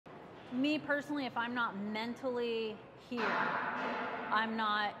Me personally, if I'm not mentally here, I'm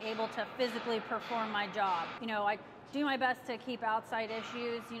not able to physically perform my job. I do my best to keep outside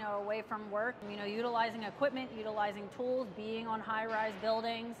issues, away from work, utilizing equipment, utilizing tools, being on high-rise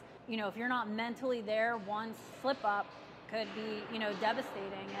buildings. If you're not mentally there, one slip up could be,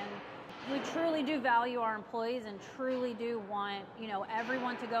 devastating. And we truly do value our employees and truly do want,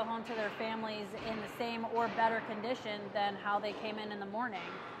 everyone to go home to their families in the same or better condition than how they came in the morning.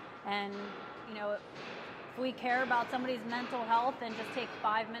 And, if we care about somebody's mental health and just take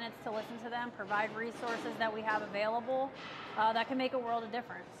 5 minutes to listen to them, provide resources that we have available, that can make a world of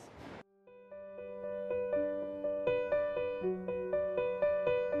difference.